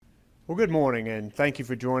Well, good morning, and thank you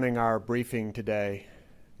for joining our briefing today.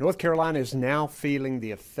 North Carolina is now feeling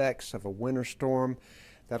the effects of a winter storm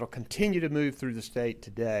that'll continue to move through the state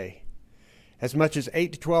today. As much as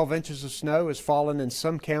 8 to 12 inches of snow has fallen in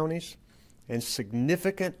some counties, and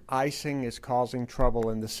significant icing is causing trouble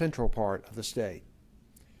in the central part of the state.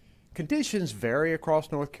 Conditions vary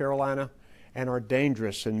across North Carolina and are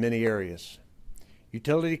dangerous in many areas.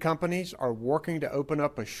 Utility companies are working to open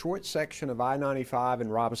up a short section of I-95 in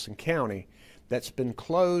Robeson County that's been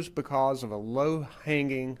closed because of a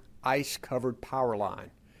low-hanging, ice-covered power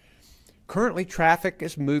line. Currently, traffic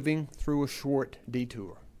is moving through a short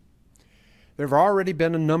detour. There have already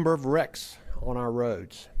been a number of wrecks on our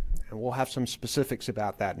roads, and we'll have some specifics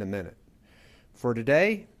about that in a minute. For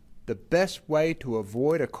today, the best way to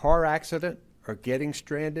avoid a car accident or getting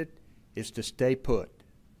stranded is to stay put.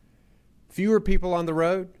 Fewer people on the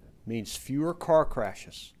road means fewer car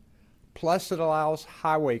crashes. Plus, it allows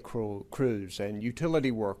highway crews and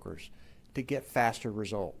utility workers to get faster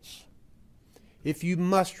results. If you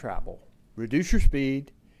must travel, reduce your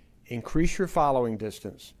speed, increase your following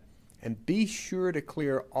distance, and be sure to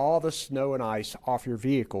clear all the snow and ice off your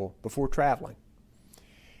vehicle before traveling.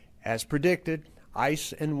 As predicted,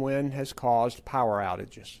 ice and wind has caused power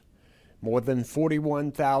outages. More than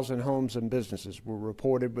 41,000 homes and businesses were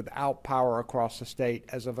reported without power across the state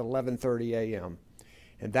as of 11:30 a.m.,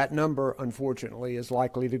 and that number, unfortunately, is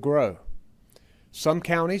likely to grow. Some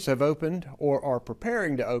counties have opened or are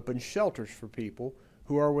preparing to open shelters for people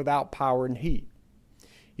who are without power and heat.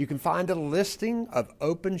 You can find a listing of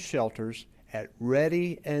open shelters at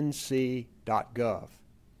readync.gov.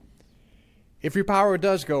 If your power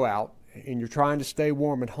does go out and you're trying to stay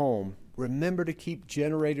warm at home, remember to keep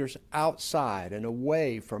generators outside and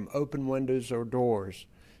away from open windows or doors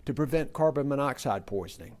to prevent carbon monoxide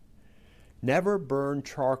poisoning. Never burn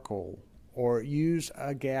charcoal or use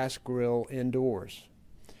a gas grill indoors.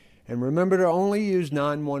 And remember to only use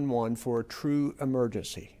 911 for a true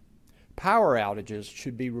emergency. Power outages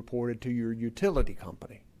should be reported to your utility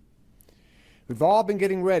company. We've all been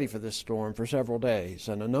getting ready for this storm for several days,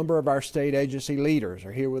 and a number of our state agency leaders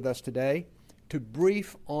are here with us today to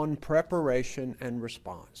brief on preparation and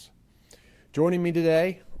response. Joining me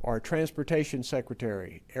today are Transportation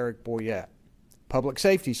Secretary Eric Boyette, Public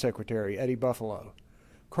Safety Secretary Eddie Buffalo,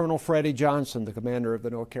 Colonel Freddie Johnson, the commander of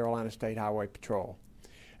the North Carolina State Highway Patrol,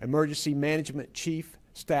 Emergency Management Chief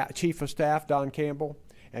of Staff Don Campbell,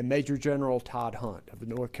 and Major General Todd Hunt of the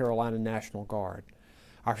North Carolina National Guard.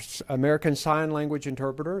 Our American Sign Language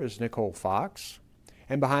interpreter is Nicole Fox.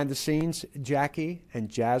 And behind the scenes, Jackie and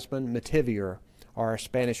Jasmine Mativier are our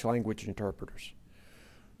Spanish language interpreters.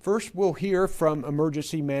 First, we'll hear from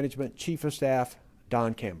Emergency Management Chief of Staff,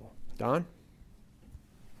 Don Campbell. Don?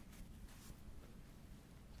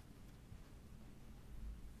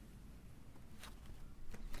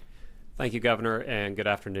 Thank you, Governor, and good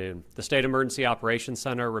afternoon. The State Emergency Operations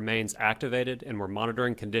Center remains activated, and we're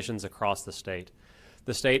monitoring conditions across the state.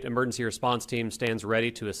 The State Emergency Response Team stands ready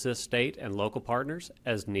to assist state and local partners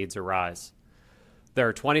as needs arise. There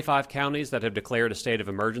are 25 counties that have declared a state of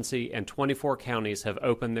emergency, and 24 counties have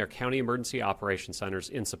opened their county emergency operations centers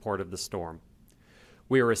in support of the storm.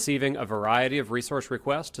 We are receiving a variety of resource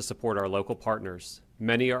requests to support our local partners.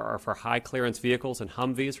 Many are for high-clearance vehicles and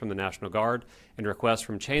Humvees from the National Guard and requests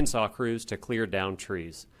from chainsaw crews to clear down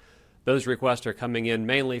trees. Those requests are coming in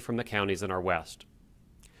mainly from the counties in our west.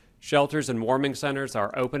 Shelters and warming centers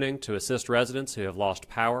are opening to assist residents who have lost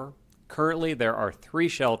power. Currently, there are 3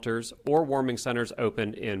 shelters or warming centers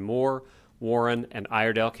open in Moore, Warren, and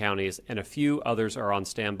Iredell counties, and a few others are on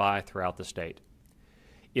standby throughout the state.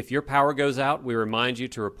 If your power goes out, we remind you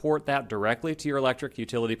to report that directly to your electric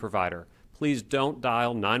utility provider. Please don't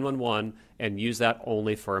dial 911 and use that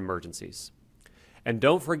only for emergencies. And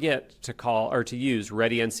don't forget to call or to use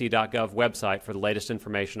readync.gov website for the latest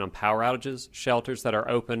information on power outages, shelters that are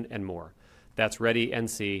open, and more. That's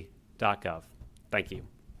readync.gov. Thank you.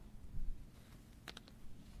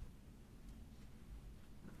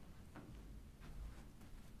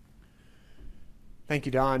 Thank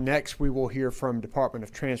you, Don. Next, we will hear from Department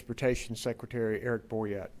of Transportation Secretary Eric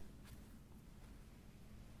Boyette.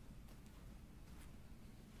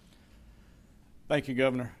 Thank you,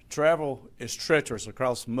 Governor. Travel is treacherous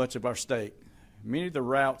across much of our state. Many of the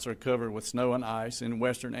routes are covered with snow and ice in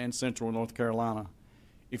western and central North Carolina.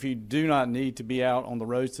 If you do not need to be out on the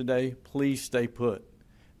roads today, please stay put.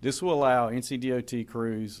 This will allow NCDOT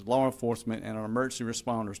crews, law enforcement, and our emergency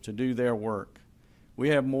responders to do their work. We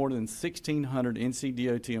have more than 1,600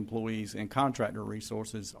 NCDOT employees and contractor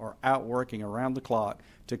resources are out working around the clock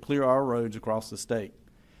to clear our roads across the state.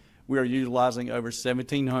 We are utilizing over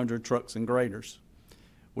 1,700 trucks and graders.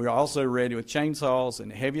 We are also ready with chainsaws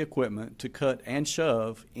and heavy equipment to cut and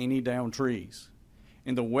shove any downed trees.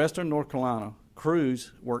 In the western North Carolina,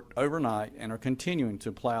 crews worked overnight and are continuing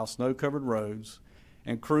to plow snow-covered roads,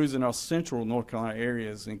 and crews in our central North Carolina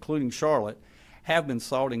areas, including Charlotte, have been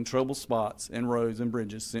salting trouble spots in roads and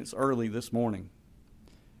bridges since early this morning.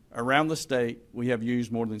 Around the state, we have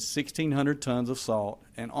used more than 1,600 tons of salt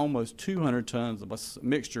and almost 200 tons of a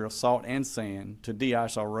mixture of salt and sand to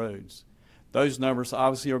de-ice our roads. Those numbers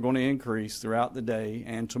obviously are going to increase throughout the day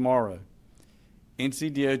and tomorrow.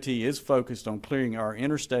 NCDOT is focused on clearing our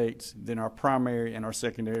interstates, then our primary and our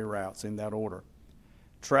secondary routes in that order.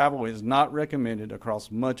 Travel is not recommended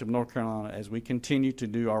across much of North Carolina as we continue to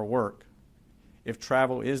do our work. If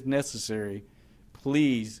travel is necessary,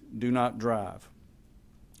 please do not drive.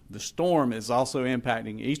 The storm is also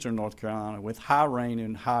impacting eastern North Carolina with high rain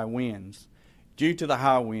and high winds. Due to the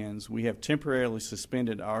high winds, we have temporarily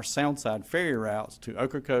suspended our Soundside ferry routes to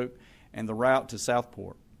Ocracoke and the route to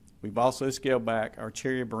Southport. We've also scaled back our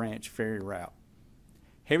Cherry Branch ferry route.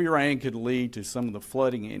 Heavy rain could lead to some of the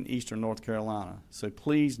flooding in eastern North Carolina, so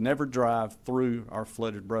please never drive through our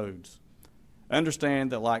flooded roads.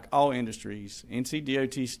 Understand that like all industries,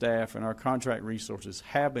 NCDOT staff and our contract resources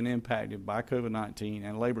have been impacted by COVID-19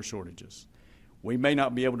 and labor shortages. We may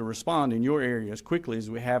not be able to respond in your area as quickly as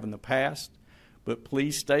we have in the past, but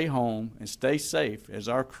please stay home and stay safe as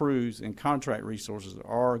our crews and contract resources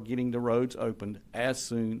are getting the roads opened as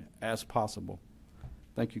soon as possible.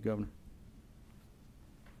 Thank you, Governor.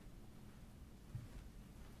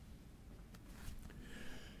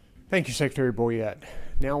 Thank you, Secretary Boyette.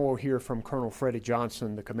 Now we'll hear from Colonel Freddie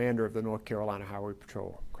Johnson, the commander of the North Carolina Highway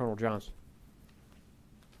Patrol. Colonel Johnson.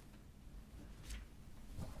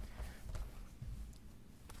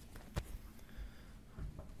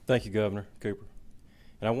 Thank you, Governor Cooper.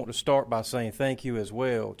 And I want to start by saying thank you as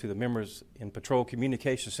well to the members in patrol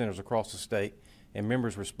communication centers across the state and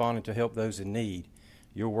members responding to help those in need.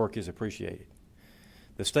 Your work is appreciated.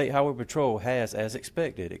 The State Highway Patrol has, as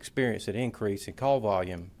expected, experienced an increase in call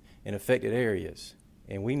volume in affected areas,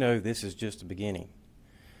 and we know this is just the beginning.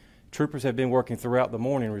 Troopers have been working throughout the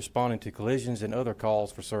morning responding to collisions and other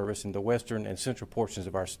calls for service in the western and central portions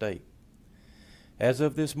of our state. As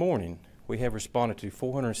of this morning, we have responded to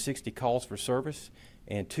 460 calls for service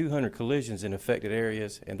and 200 collisions in affected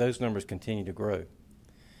areas, and those numbers continue to grow.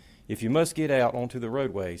 If you must get out onto the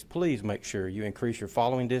roadways, please make sure you increase your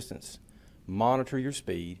following distance, monitor your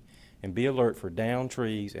speed, and be alert for downed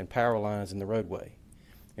trees and power lines in the roadway.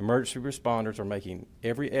 Emergency responders are making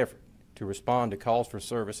every effort to respond to calls for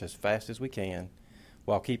service as fast as we can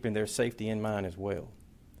while keeping their safety in mind as well.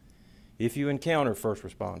 If you encounter first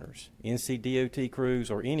responders, NCDOT crews,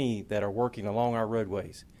 or any that are working along our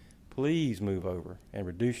roadways, please move over and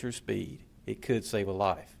reduce your speed. It could save a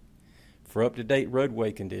life. For up-to-date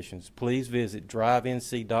roadway conditions, please visit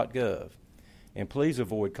drivenc.gov, and please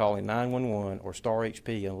avoid calling 911 or Star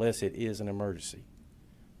HP unless it is an emergency.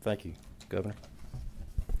 Thank you, Governor.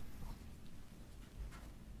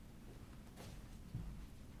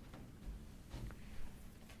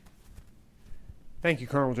 Thank you,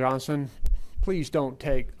 Colonel Johnson. Please don't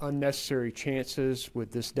take unnecessary chances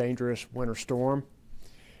with this dangerous winter storm.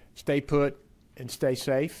 Stay put and stay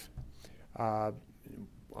safe. I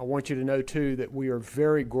want you to know, too, that we are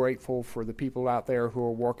very grateful for the people out there who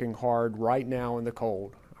are working hard right now in the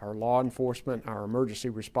cold. Our law enforcement, our emergency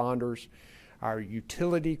responders, our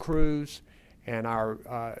utility crews, and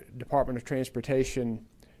our Department of Transportation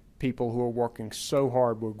people who are working so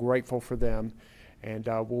hard. We're grateful for them. And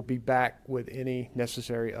we'll be back with any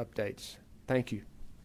necessary updates. Thank you.